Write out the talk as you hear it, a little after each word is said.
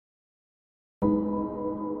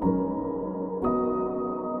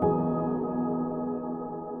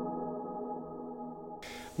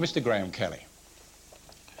Mr. Graham Kelly.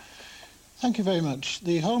 Thank you very much.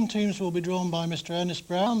 The home teams will be drawn by Mr. Ernest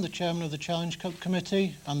Brown, the Chairman of the Challenge Cup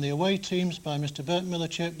Committee, and the away teams by Mr. Bert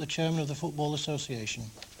Millerchip, the Chairman of the Football Association.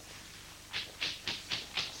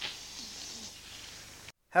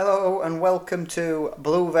 Hello and welcome to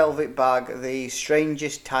Blue Velvet Bag, the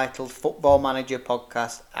strangest titled Football Manager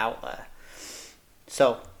podcast out there.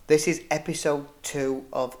 So, this is episode 2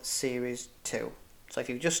 of series 2. So if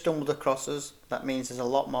you've just stumbled across us, that means there's a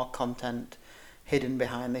lot more content hidden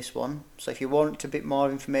behind this one. So if you want a bit more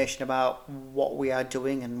information about what we are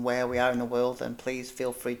doing and where we are in the world, then please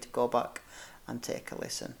feel free to go back and take a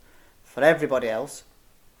listen. For everybody else,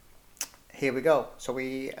 here we go. So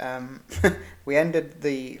we we ended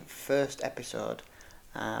the first episode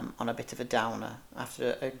on a bit of a downer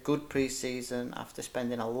after a good pre-season, after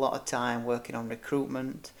spending a lot of time working on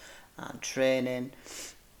recruitment and training.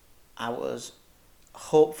 I was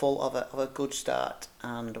hopeful of a good start,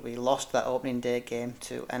 and we lost that opening day game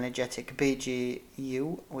to energetic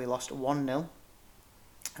BGU. We lost 1-0.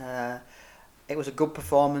 It was a good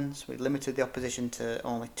performance. We limited the opposition to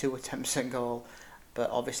only 2 attempts at goal, but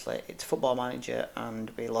obviously it's Football Manager and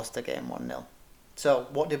we lost the game 1-0. So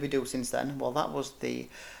what did we do since then? Well, that was the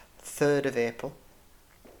 3rd of April.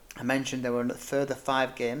 I mentioned there were a further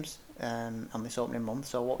 5 games on this opening month.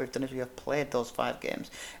 So what we've done is we have played those 5 games.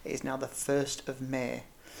 It is now the 1st of May.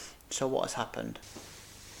 So what has happened?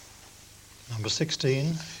 Number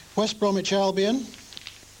 16, West Bromwich Albion.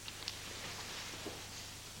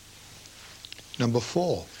 Number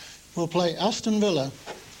 4. We'll play Aston Villa.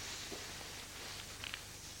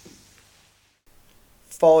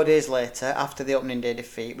 4 days later, after the opening day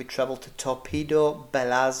defeat, we travelled to Torpedo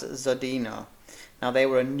Belaz Zodino. Now they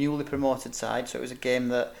were a newly promoted side, so it was a game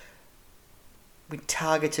that we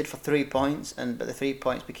targeted for 3 points, but the 3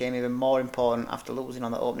 points became even more important after losing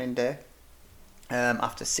on the opening day.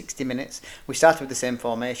 After 60 minutes, we started with the same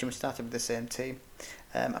formation, we started with the same team,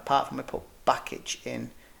 apart from we put Bakic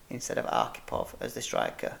in instead of Arkhipov as the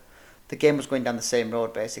striker. The game was going down the same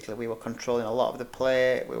road basically. We were controlling a lot of the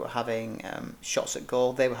play, we were having shots at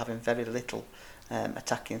goal, they were having very little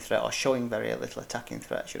attacking threat, or showing very little attacking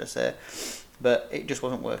threat should I say, but it just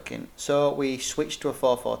wasn't working. So we switched to a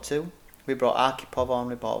 4-4-2. We brought Arkhipov on,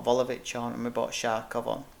 we brought Volovic on, and we brought Sharkov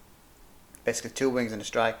on. Basically 2 wings and a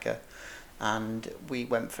striker, and we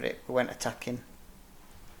went for it. We went attacking.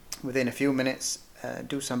 Within a few minutes,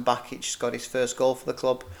 Dusan Bakic scored his first goal for the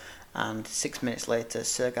club, and 6 minutes later,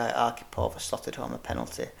 Sergei Arkhipov slotted home a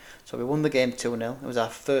penalty. So we won the game 2-0. It was our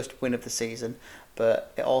first win of the season,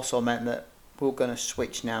 but it also meant that we were going to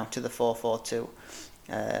switch now to the 4-4-2,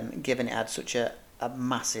 given it had such a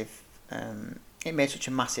massive... it made such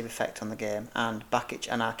a massive effect on the game, and Bakic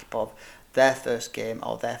and Arkhipov, their first game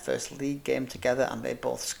or their first league game together, and they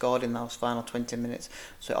both scored in those final 20 minutes,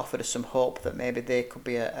 so it offered us some hope that maybe they could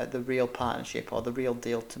be the real partnership or the real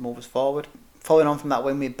deal to move us forward. Following on from that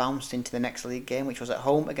win, we bounced into the next league game, which was at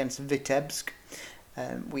home against Vitebsk.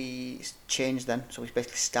 We changed then, so we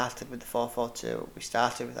basically started with the 4-4-2, we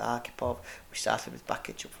started with Arkhipov, we started with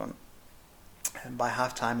Bakic up front, and by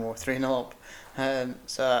half time we were 3-0 up.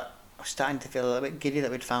 So I was starting to feel a little bit giddy that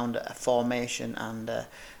we'd found a formation and a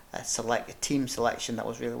team selection that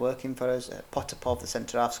was really working for us. Potapov, the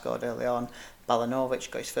centre-half, scored early on. Balanovic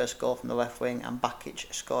got his first goal from the left wing, and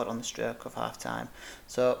Bakic scored on the stroke of half-time.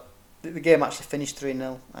 So the game actually finished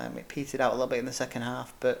 3-0. It petered out a little bit in the second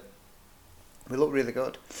half, but we looked really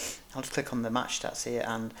good. I'll just click on the match stats here,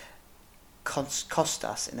 and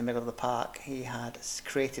Kostas in the middle of the park, he had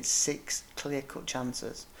created 6 clear-cut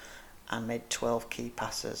chances and made 12 key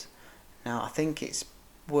passes. Now I think it's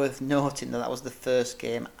worth noting that was the first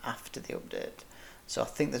game after the update, so I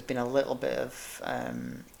think there's been a little bit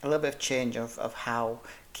of change of how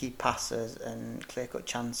key passes and clear-cut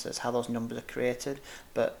chances, how those numbers are created,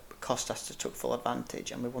 but Kostas took full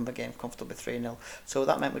advantage and we won the game comfortably 3-0. So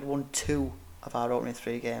that meant we'd won 2 of our opening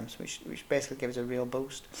 3 games, which basically gave us a real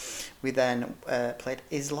boost. We then played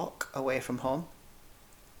Izlok away from home,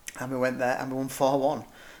 and we went there and we won 4-1.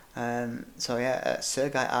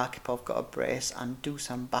 Sergei Arkhipov got a brace, and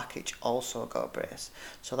Dusan Bakic also got a brace.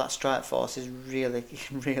 So that strike force is really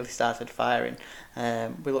started firing.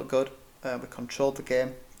 We looked good. We controlled the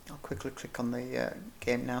game. I'll quickly click on the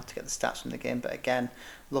game now to get the stats from the game. But again,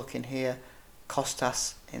 looking here,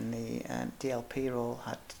 Kostas in the DLP role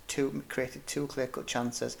had created 2 clear-cut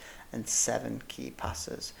chances and 7 key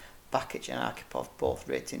passes. Bakic and Arkhipov both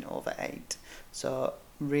rating over 8. So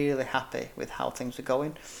really happy with how things were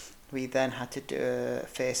going. We then had to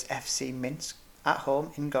face FC Minsk at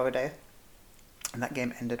home in Gorodaya, and that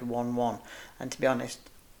game ended 1-1. And to be honest,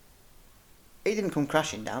 it didn't come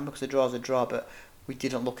crashing down because the draw's a draw, but we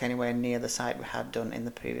didn't look anywhere near the side we had done in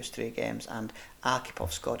the previous 3 games, and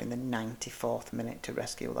Arkhipov scored in the 94th minute to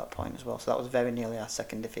rescue that point as well. So that was very nearly our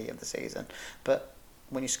second defeat of the season. But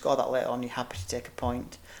when you score that later on, you're happy to take a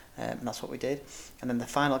point, and that's what we did. And then the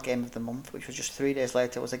final game of the month, which was just 3 days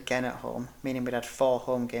later, was again at home, meaning we'd had 4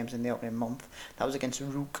 home games in the opening month. That was against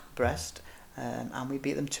Rook Brest, and we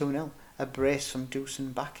beat them 2-0. A brace from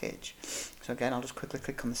Dusan Bakic. So again, I'll just quickly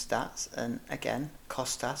click on the stats, and again,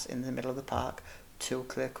 Kostas in the middle of the park, 2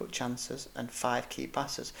 clear-cut chances and 5 key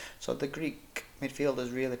passes. So the Greek midfielder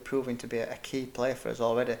is really proving to be a key player for us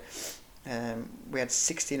already. We had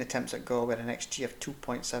 16 attempts at goal, we had an XG of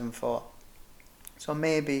 2.74. So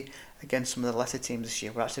maybe against some of the lesser teams this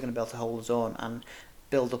year, we're actually going to be able to hold our own and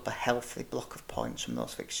build up a healthy block of points from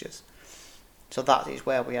those fixtures. So that is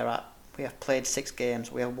where we are at. We have played 6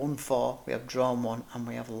 games, we have won 4, we have drawn 1, and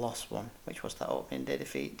we have lost 1, which was that opening day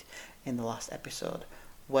defeat in the last episode.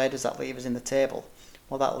 Where does that leave us in the table?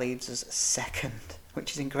 Well, that leaves us second,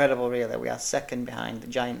 which is incredible really. We are second behind the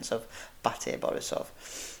giants of Bate Borisov.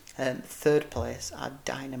 Third place are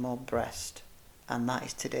Dynamo Brest, and that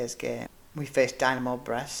is today's game. We face Dynamo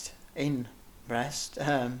Brest in Brest,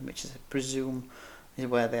 which is, I presume, is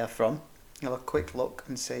where they are from. Have a quick look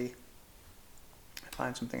and see,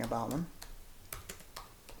 find something about them.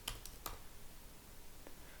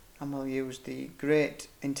 And we'll use the great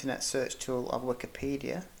internet search tool of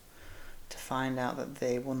Wikipedia to find out that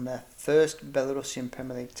they won their first Belarusian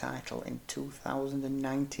Premier League title in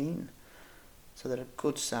 2019. So they're a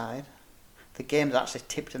good side. The games actually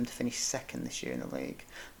tipped them to finish second this year in the league.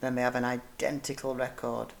 Then they have an identical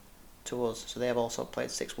record to us. So they have also played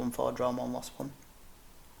 6-1, 4, drawn 1, lost 1.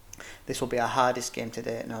 This will be our hardest game to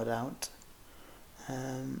date, no doubt.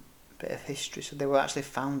 Bit of history. So they were actually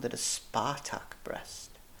founded as Spartak Brest.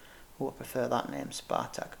 Who would prefer that name,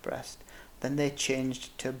 Spartak Brest. Then they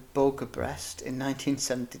changed to Bug Brest in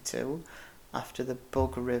 1972 after the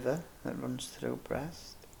Bug River that runs through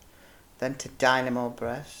Brest. Then to Dynamo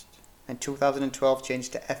Brest. In 2012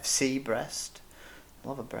 changed to FC Brest.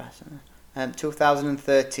 Love a Brest.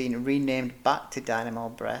 2013 renamed back to Dynamo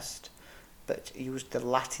Brest, but used the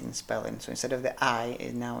Latin spelling. So instead of the I, it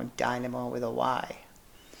is now Dynamo with a Y.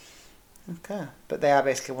 Okay, but they are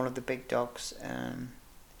basically one of the big dogs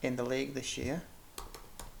in the league this year.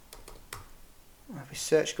 If we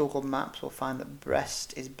search Google Maps, we'll find that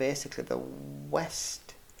Brest is basically the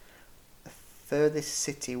west, the furthest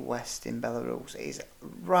city west in Belarus. It is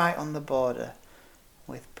right on the border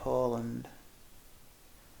with Poland.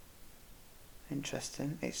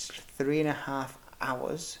 Interesting. It's 3.5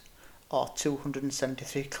 hours or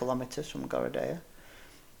 273 kilometres from Gorodaya.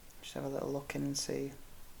 Just have a little look in and see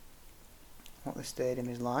what the stadium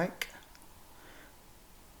is like.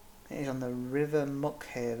 It is on the River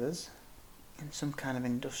Mukhevers in some kind of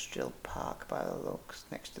industrial park by the looks,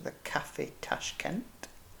 next to the Cafe Tashkent.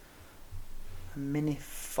 A mini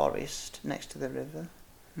forest next to the river.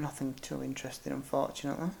 Nothing too interesting,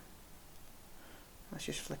 unfortunately. Let's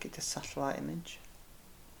just flick it to satellite image.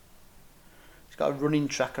 It's got a running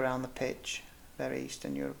track around the pitch, very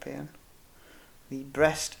Eastern European. The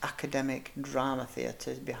Brest Academic Drama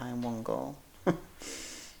Theatre is behind one goal.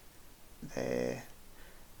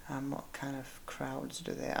 What kind of crowds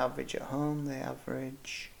do they average at home? They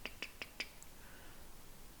average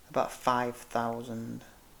about 5,000.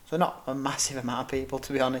 So not a massive amount of people,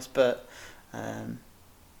 to be honest, but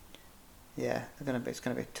yeah, it's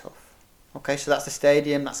gonna be tough. Okay, so that's the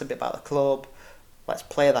stadium. That's a bit about the club. Let's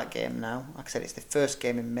play that game now. Like I said, it's the first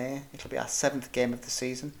game in May. It'll be our 7th game of the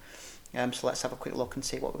season. So let's have a quick look and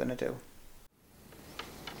see what we're going to do.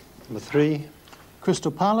 Number 3.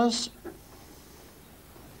 Crystal Palace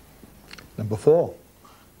Number 4.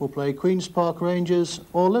 will play Queen's Park Rangers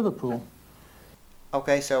or Liverpool.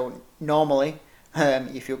 Okay, so normally,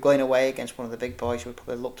 if you're going away against one of the big boys, you would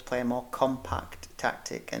probably look to play a more compact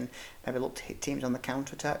tactic and maybe look to hit teams on the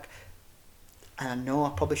counter-attack. And I know I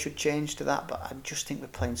probably should change to that, but I just think we're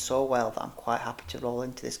playing so well that I'm quite happy to roll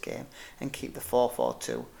into this game and keep the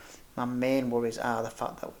 4-4-2. My main worries are the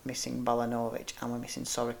fact that we're missing Balanovic and we're missing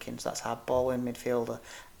Sorokin, so that's our ball-in midfielder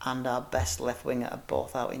and our best left winger are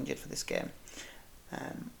both out injured for this game.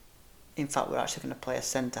 In fact, we're actually going to play a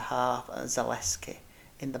centre-half, Zaleski,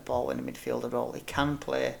 in the ball-in midfielder role. He can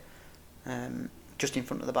play just in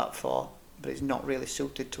front of the back four, but it's not really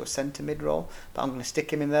suited to a centre mid role. But I'm going to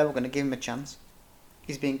stick him in there, we're going to give him a chance.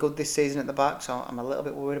 He's been good this season at the back, so I'm a little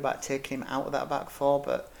bit worried about taking him out of that back four,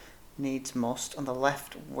 but needs must. On the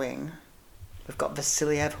left wing, we've got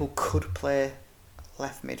Vasiliev, who could play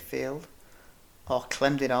left midfield, or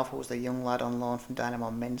Klemdinov, who was the young lad on loan from Dynamo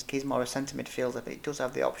Minsk. He's more a centre midfielder, but he does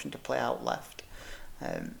have the option to play out left.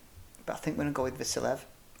 but I think we're going to go with Vasiliev.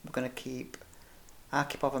 We're going to keep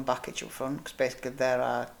Arkhipov and Bakic up front, because basically they're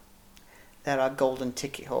our golden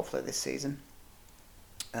ticket, hopefully, this season.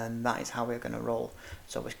 And that is how we're going to roll.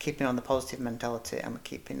 So we're keeping on the positive mentality, and we're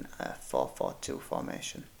keeping a 4-4-2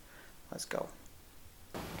 formation. Let's go.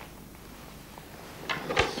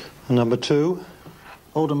 And number 2.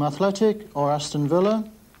 Oldham Athletic or Aston Villa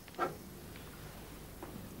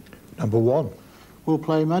Number 1. will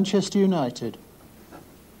play Manchester United.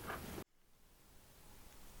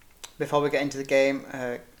 Before we get into the game,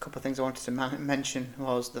 a couple of things I wanted to mention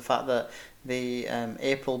was the fact that the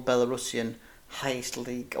April Belarusian highest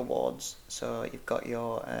league awards, so you've got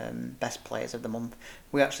your best players of the month.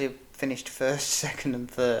 We actually finished first, second and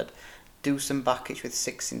third. Dusan Bakic with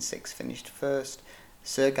 6 in 6 finished first.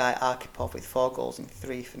 Sergei Arkhipov with 4 goals in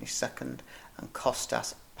 3 finished second. And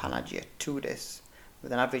Kostas Panagiotidis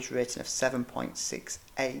with an average rating of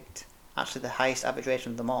 7.68, actually the highest average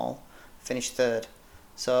rating of them all, finished third.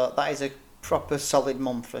 So that is a proper solid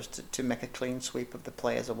month for us to make a clean sweep of the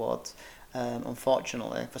Players' Awards.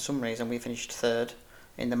 Unfortunately, for some reason, we finished third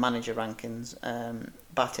in the manager rankings.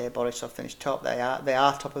 Bate Borisov finished top. They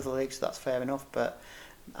are top of the league, so that's fair enough. But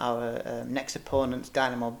our next opponents,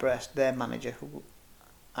 Dynamo Brest, their manager, who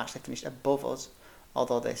actually finished above us,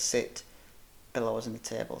 although they sit below us in the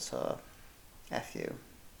table. So, F you.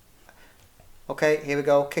 Okay, here we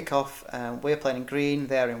go. Kick off. We're playing in green.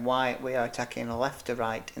 They're in white. We are attacking left to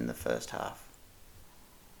right in the first half.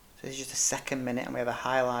 So this is just the 2nd minute, and we have a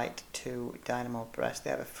highlight to Dynamo Brest.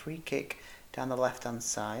 They have a free kick down the left-hand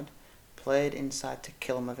side, played inside to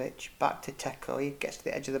Kilmovic, back to Teko. He gets to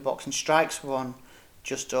the edge of the box and strikes one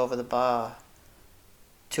just over the bar.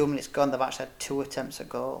 2 minutes gone, they've actually had 2 attempts at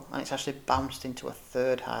goal, and it's actually bounced into a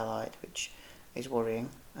third highlight, which is worrying.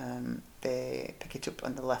 They pick it up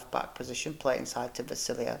in the left-back position, play it inside to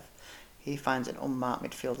Vasiliev. He finds an unmarked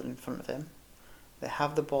midfielder in front of him. They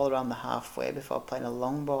have the ball around the halfway before playing a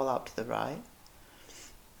long ball out to the right.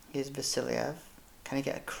 Here's Vasiliev. Can he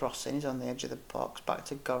get a cross in? He's on the edge of the box. Back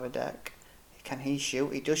to Gorodek. Can he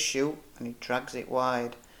shoot? He does shoot, and he drags it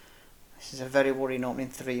wide. This is a very worrying opening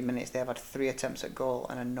 3 minutes. They have had 3 attempts at goal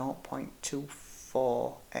and a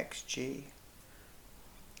 0.24 XG.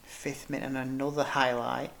 5th minute and another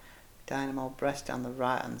highlight. Dynamo Brest down the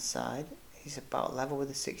right hand side. He's about level with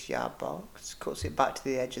the 6-yard box. Cuts it back to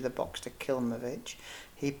the edge of the box to Kilmovic.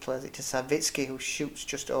 He plays it to Savitsky, who shoots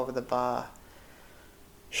just over the bar.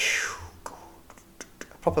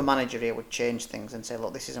 A proper manager here would change things and say,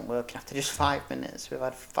 look, this isn't working. After just 5 minutes, we've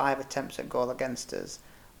had 5 attempts at goal against us.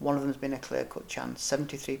 One of them's been a clear-cut chance.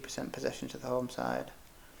 73% possession to the home side.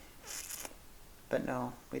 But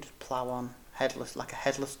no, we just plough on, headless, like a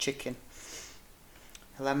headless chicken.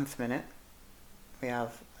 11th minute, we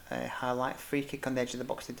have a highlight free kick on the edge of the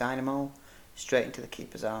box to Dynamo, straight into the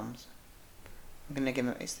keeper's arms. I'm going to give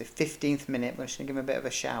him, it's the 15th minute, we're just going to give him a bit of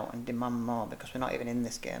a shout and demand more because we're not even in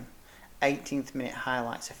this game. 18th minute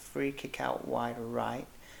highlights a free kick out wide right,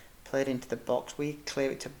 played into the box. We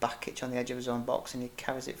clear it to Bakic on the edge of his own box and he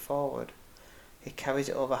carries it forward. He carries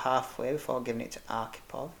it over halfway before giving it to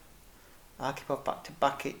Arkhipov. Arkhipov back to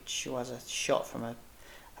Bakic, who has a shot from a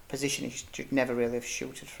position he should never really have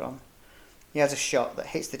shooted from. He has a shot that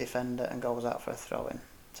hits the defender and goes out for a throw-in.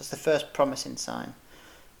 So it's the first promising sign.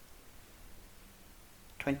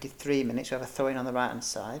 23 minutes, we have a throw-in on the right-hand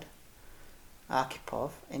side.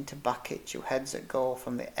 Arkhipov into Bakic, who heads at goal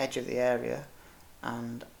from the edge of the area,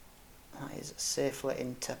 and that is safely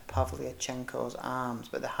into Pavlyuchenko's arms,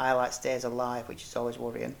 but the highlight stays alive, which is always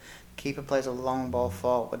worrying. Keeper plays a long ball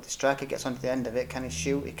forward. The striker gets onto the end of it. Can he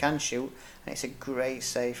shoot? He can shoot, and it's a great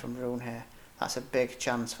save from Rune here. That's a big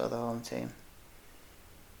chance for the home team.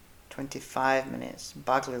 25 minutes.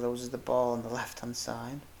 Bagley loses the ball on the left-hand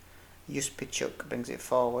side. Juspichuk brings it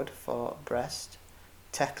forward for Brest.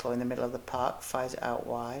 Teklo in the middle of the park fires it out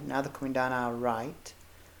wide. Now they're coming down our right.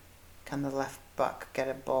 Can the left back get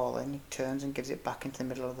a ball in? He turns and gives it back into the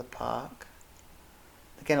middle of the park.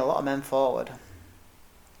 Again, a lot of men forward.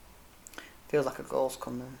 Feels like a goal's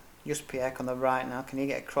coming. Juspiek on the right now. Can he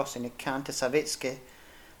get a cross in? He can to Savitsky.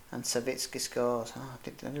 And Savitsky scores. Oh, I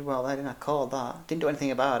did well there, didn't I? Called that. Didn't do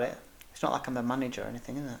anything about it. It's not like I'm the manager or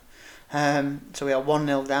anything, is it? So we are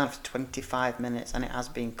 1-0 down for 25 minutes, and it has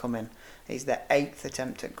been coming. It's their 8th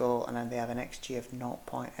attempt at goal, and then they have an XG of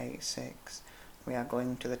 0.86. We are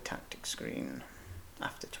going to the tactics screen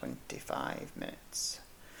after 25 minutes.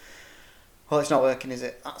 Well, it's not working, is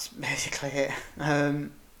it? That's basically it. The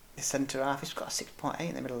centre half, he's got a 6.8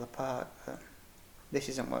 in the middle of the park. But this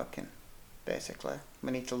isn't working, basically.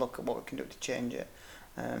 We need to look at what we can do to change it.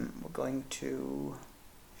 We're going to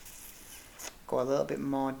go a little bit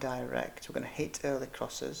more direct. We're going to hit early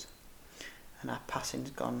crosses. and our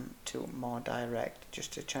passing's gone to more direct,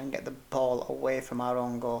 just to try and get the ball away from our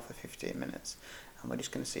own goal for 15 minutes. And we're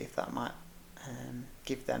just going to see if that might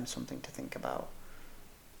give them something to think about.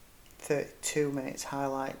 32 minutes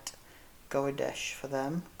highlight. Goidesh for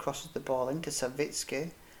them, crosses the ball into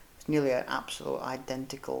Savitsky. It's nearly an absolute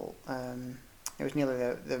identical, it was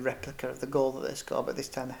nearly the replica of the goal that they scored, but this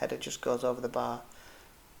time the header just goes over the bar.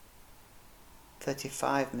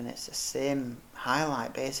 35 minutes, the same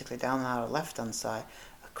highlight basically down our left hand side.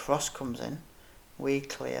 A cross comes in, we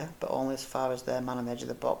clear, but only as far as their man on the edge of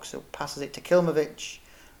the box, who passes it to Kilmovic,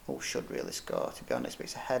 who should really score, to be honest, but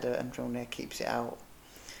it's a header and Rune keeps it out.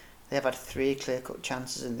 They have had 3 clear-cut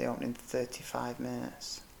chances in the opening 35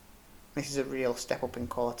 minutes. This is a real step up in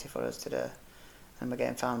quality for us today, and we're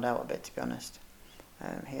getting found out a bit, to be honest.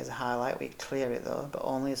 Here's a highlight. We clear it though, but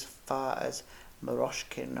only as far as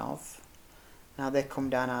Moroshkinov. Now they come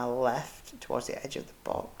down our left towards the edge of the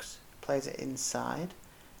box, plays it inside.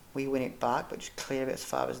 We win it back, but just clear it as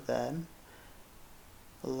far as them.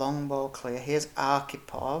 Long ball clear. Here's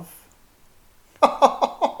Arkhipov.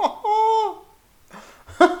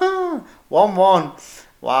 1-1.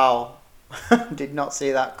 Wow. Did not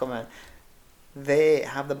see that coming. They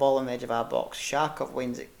have the ball on the edge of our box. Sharkov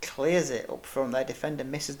wins it, clears it up front. Their defender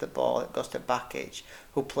misses the ball. It goes to Bakic,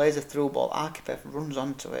 who plays a through ball. Arkhipov runs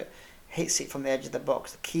onto it, hits it from the edge of the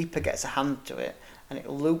box. The keeper gets a hand to it, and it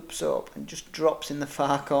loops up and just drops in the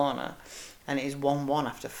far corner. And it is 1-1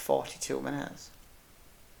 after 42 minutes.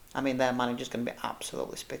 I mean, their manager's going to be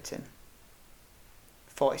absolutely spitting.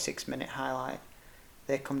 46-minute highlight.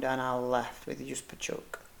 They come down our left with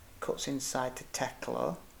Yuspachuk. Cuts inside to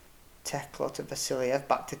Teklo. Teklo to Vasiliev.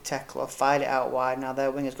 Back to Teklo. Fired it out wide. Now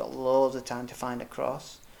their winger's got loads of time to find a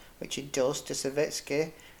cross, which he does to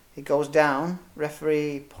Savitsky. He goes down.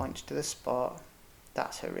 Referee points to the spot.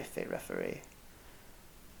 That's horrific, referee.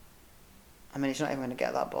 I mean, he's not even going to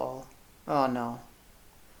get that ball. Oh no.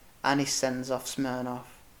 And he sends off Smirnov.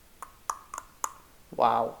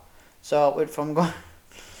 Wow. So we're from going...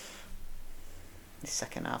 The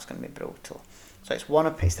second half's going to be brutal. So it's one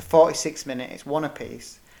apiece. The 46th minute, it's one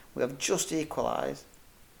apiece. We have just equalised.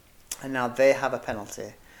 And now they have a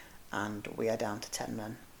penalty. And we are down to 10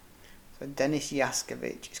 men. So Denis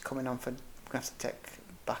Yaskovic is coming on for... We're going to have to take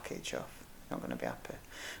Bakic off. Not going to be happy.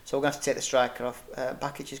 So we're going to have to take the striker off.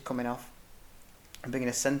 Bakic is coming off. And bringing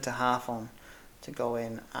a centre half on to go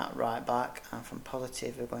in at right back. And from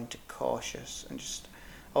positive, we're going to cautious. And just...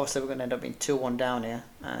 Obviously, we're going to end up being 2-1 down here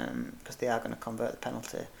because they are going to convert the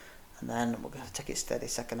penalty. And then we're going to take it steady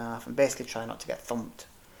second half and basically try not to get thumped.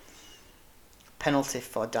 Penalty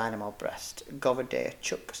for Dynamo Brest.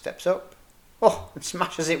 Govedechuk steps up. Oh, and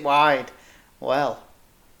smashes it wide. Well,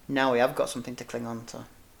 now we have got something to cling on to.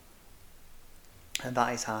 And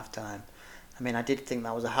that is half-time. I mean, I did think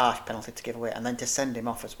that was a harsh penalty to give away. And then to send him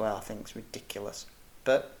off as well, I think is ridiculous.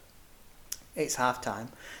 But it's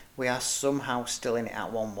half-time. We are somehow still in it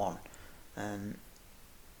at 1-1.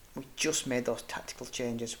 We just made those tactical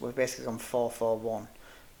changes. We've basically gone 4-4-1.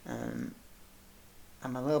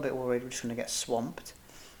 I'm a little bit worried we're just going to get swamped.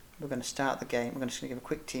 We're going to start the game. We're just going to give a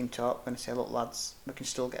quick team talk. We're going to say, look lads, we can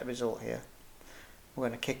still get a result here. We're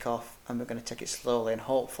going to kick off and we're going to take it slowly and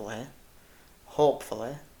hopefully,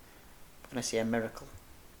 we're going to see a miracle.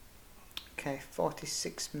 Okay,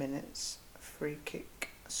 46 minutes. Free kick.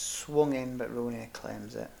 Swung in, but Rune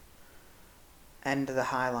claims it. End of the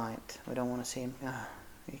highlight. We don't want to see him.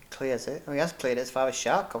 He clears it. He has cleared it as far as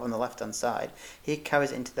Sharkov on the left hand side. He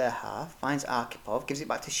carries it into their half, finds Arkhipov, gives it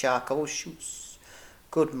back to Sharkov, who shoots.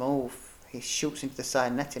 Good move. He shoots into the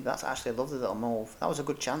side netting. That's actually a lovely little move. That was a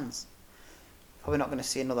good chance. Probably not going to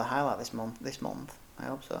see another highlight this month. I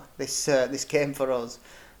hope so. This game for us.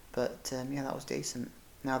 But yeah, that was decent.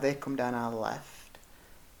 Now they come down our left.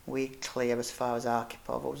 We clear as far as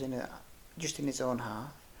Arkhipov, who was just in his own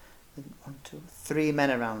half. 1, 2, 3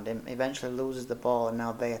 men around him. Eventually loses the ball, and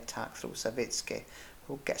now they attack through Savitsky,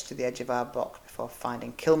 who gets to the edge of our box before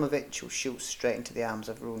finding Kilmovic, who shoots straight into the arms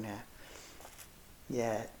of Rune.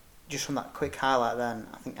 Yeah, just from that quick highlight then,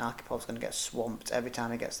 I think Arkipov's going to get swamped every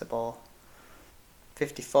time he gets the ball.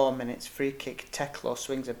 54 minutes, free kick. Teklo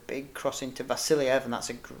swings a big cross into Vasiliev, and that's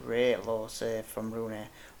a great low save from Rune.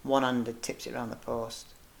 One-handed, tips it around the post.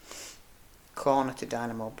 Corner to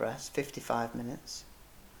Dynamo Brest, 55 minutes.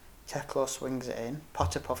 Teklo swings it in.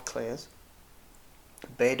 Potapov clears.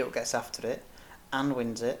 Beiduk gets after it and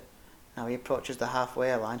wins it. Now he approaches the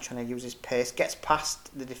halfway line, trying to use his pace. Gets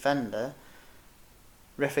past the defender.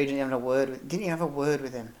 Referee didn't even have a word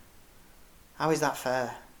with him. How is that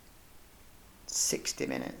fair? 60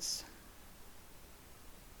 minutes.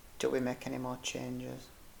 Do we make any more changes?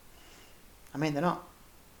 I mean, they're not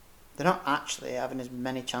They're not actually having as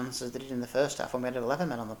many chances as they did in the first half when we had 11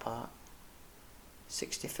 men on the park.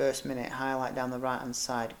 61st minute, highlight down the right hand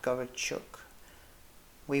side, Gorachuk.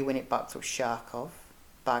 We win it back through Sharkov,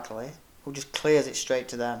 Bagley, who just clears it straight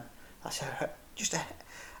to them. That's just a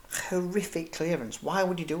horrific clearance. Why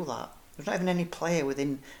would you do that? There's not even any player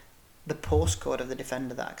within the postcode of the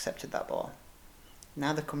defender that accepted that ball.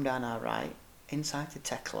 Now they come down our right, inside to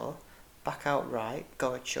Teklo, back out right,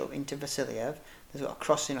 Gorachuk into Vasiliev. There's got a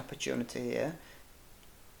crossing opportunity here.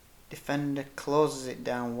 Defender closes it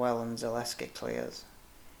down well and Zaleski clears.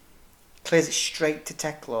 Clears it straight to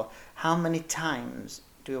Teklo. How many times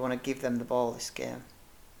do we want to give them the ball this game?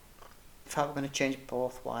 In fact, we're going to change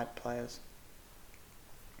both wide players.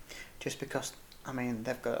 Just because,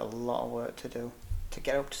 they've got a lot of work to do to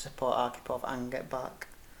get up to support Arkhipov and get back.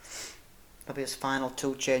 There'll be his final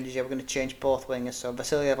 2 changes. Yeah, we're going to change both wingers. So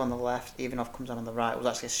Vasiliev on the left, Ivanov comes on the right. It was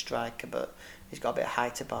actually a striker, but he's got a bit of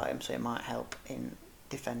height about him, so it might help in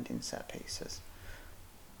defending set pieces.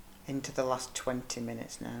 Into the last 20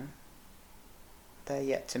 minutes now. They're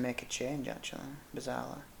yet to make a change, actually,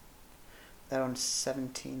 bizarrely. They're on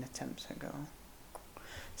 17 attempts a goal.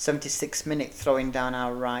 76th minute, throwing down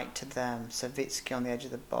our right to them. Savitsky on the edge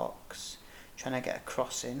of the box, trying to get a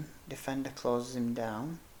cross in. Defender closes him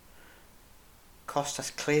down.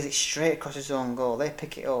 Kostas clears it straight across his own goal. They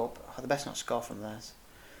pick it up. Oh, they best not score from theirs.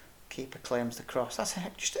 Keeper claims the cross. That's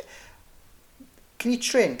just... Can you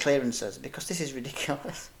train clearances? Because this is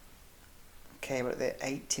ridiculous. Okay, we're at the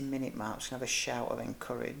 80-minute mark. We're going to have a shout of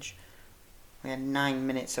encourage. We are 9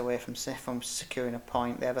 minutes away from securing a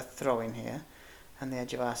point. They have a throw in here. On the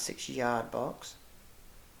edge of our 6-yard box.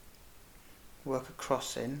 Work a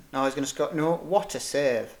cross in. No, he's going to score. No, what a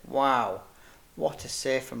save. Wow. What a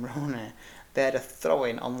save from Rooney. They had a throw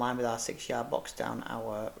in on line with our 6-yard box down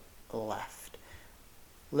our left.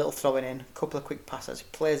 Little throwing in, couple of quick passes. He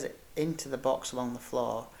plays it into the box along the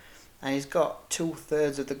floor. And he's got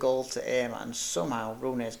 2/3 of the goal to aim at. And somehow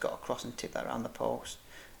Rooney's got a cross and tip that around the post.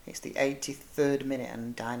 It's the 83rd minute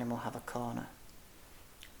and Dynamo have a corner.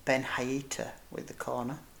 Ben Haita with the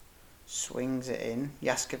corner. Swings it in.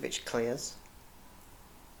 Jaskovic clears.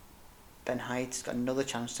 Ben Haita's got another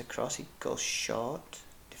chance to cross. He goes short.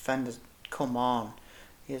 Defenders, come on.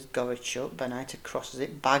 Here's Gorachuk. Ben Haita crosses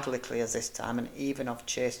it. Bagley clears this time and Ivanov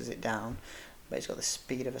chases it down. But he's got the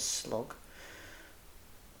speed of a slug.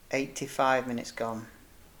 85 minutes gone.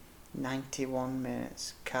 91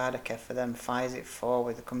 minutes. Kardakev for them fires it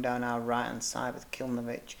forward. They come down our right hand side with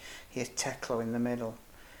Kilnovic. Here's Teklo in the middle.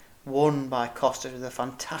 Won by Kostas with a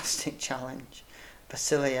fantastic challenge.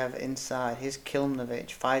 Vasiliev inside. Here's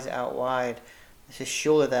Kilnovic. Fires it out wide. This is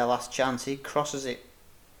surely their last chance. He crosses it.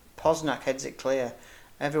 Poznak heads it clear.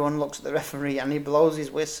 Everyone looks at the referee and he blows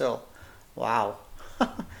his whistle. Wow.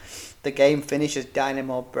 The game finishes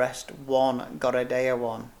Dynamo Brest 1, Gorodea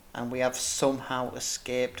 1. And we have somehow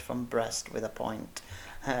escaped from Brest with a point.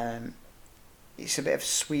 It's a bit of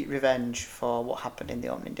sweet revenge for what happened in the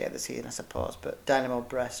opening day of the season, I suppose. But Dynamo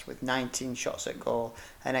Brest with 19 shots at goal,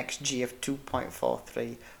 an XG of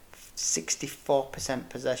 2.43, 64%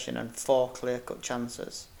 possession and 4 clear-cut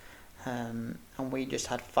chances. And we just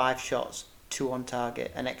had 5 shots, 2 on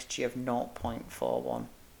target, an XG of 0.41.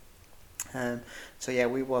 So yeah,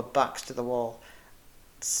 we were backs to the wall.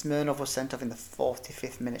 Smirnov was sent off in the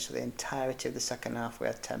 45th minute, so the entirety of the second half we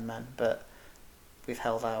had 10 men, but we've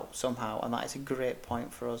held out somehow, and that is a great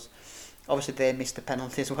point for us. Obviously they missed the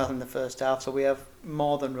penalty as well in the first half, so we have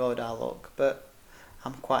more than rode our luck, but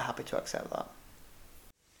I'm quite happy to accept that.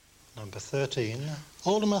 Number 13.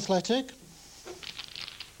 Oldham Athletic.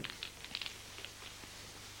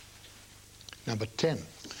 Number 10.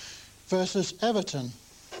 Versus Everton.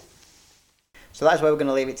 So that's where we're going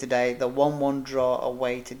to leave it today. The 1-1 draw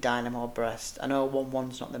away to Dynamo Brest. I know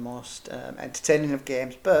 1-1's not the most entertaining of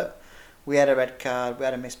games, but we had a red card, we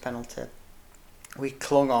had a missed penalty. We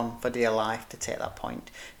clung on for dear life to take that point.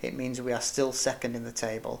 It means we are still second in the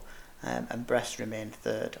table, and Brest remain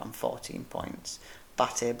third on 14 points.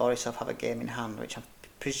 Bate, Borisov have a game in hand, which I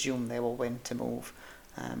presume they will win to move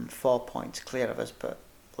 4 points clear of us, but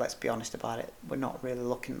let's be honest about it, we're not really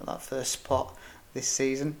looking at that first spot this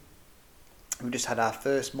season. We just had our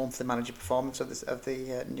first monthly manager performance of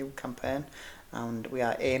the new campaign, and we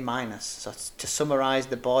are A-. So to summarise,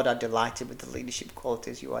 the board are delighted with the leadership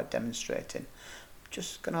qualities you are demonstrating.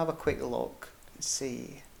 Just going to have a quick look and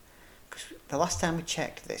see. 'Cause the last time we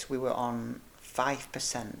checked this, we were on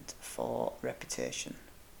 5% for reputation.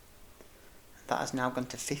 That has now gone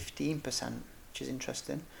to 15%, which is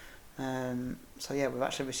interesting. So yeah, we've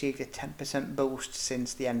actually received a 10% boost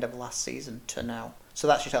since the end of last season to now. So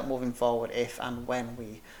that should help moving forward if and when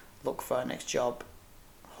we look for our next job,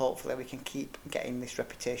 hopefully we can keep getting this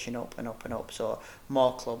reputation up and up and up, so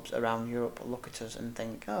more clubs around Europe will look at us and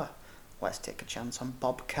think, oh, let's take a chance on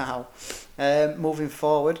Bob Cow. Moving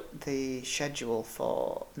forward, the schedule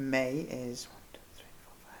for May is 1, 2, 3,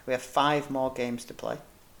 4, 5. We have 5 more games to play.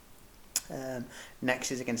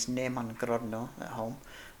 Next is against Neman Grodno at home.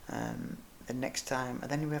 The next time, and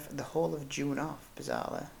then we have the whole of June off,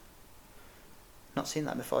 bizarrely. Not seen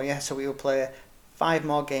that before, yeah. So we will play 5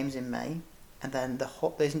 more games in May, and then there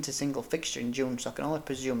isn't a single fixture in June, so I can only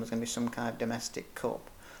presume there's going to be some kind of domestic cup,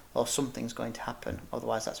 or something's going to happen.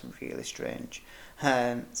 Otherwise, that's really strange.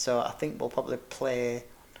 So I think we'll probably play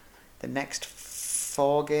the next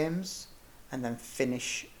 4 games, and then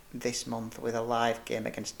finish this month with a live game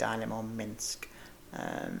against Dynamo Minsk,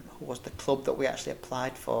 who was the club that we actually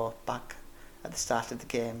applied for back at the start of the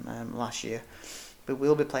game last year. We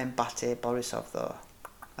will be playing Bate Borisov though.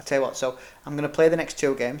 I'll tell you what, so I'm going to play the next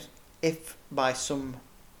 2 games. If by some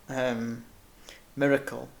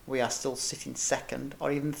miracle we are still sitting second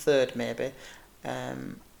or even third maybe,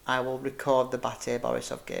 I will record the Bate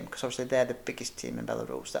Borisov game, because obviously they're the biggest team in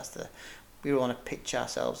Belarus. We want to pitch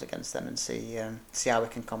ourselves against them and see how we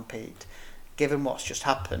can compete. Given what's just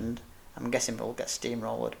happened, I'm guessing we'll get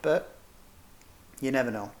steamrolled, but you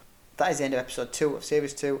never know. That is the end of episode 2 of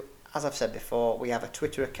Series 2. As I've said before, we have a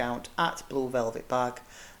Twitter account at Blue Velvet Bag,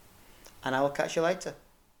 and I will catch you later.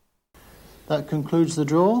 That concludes the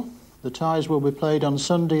draw. The ties will be played on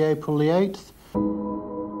Sunday, April the 8th,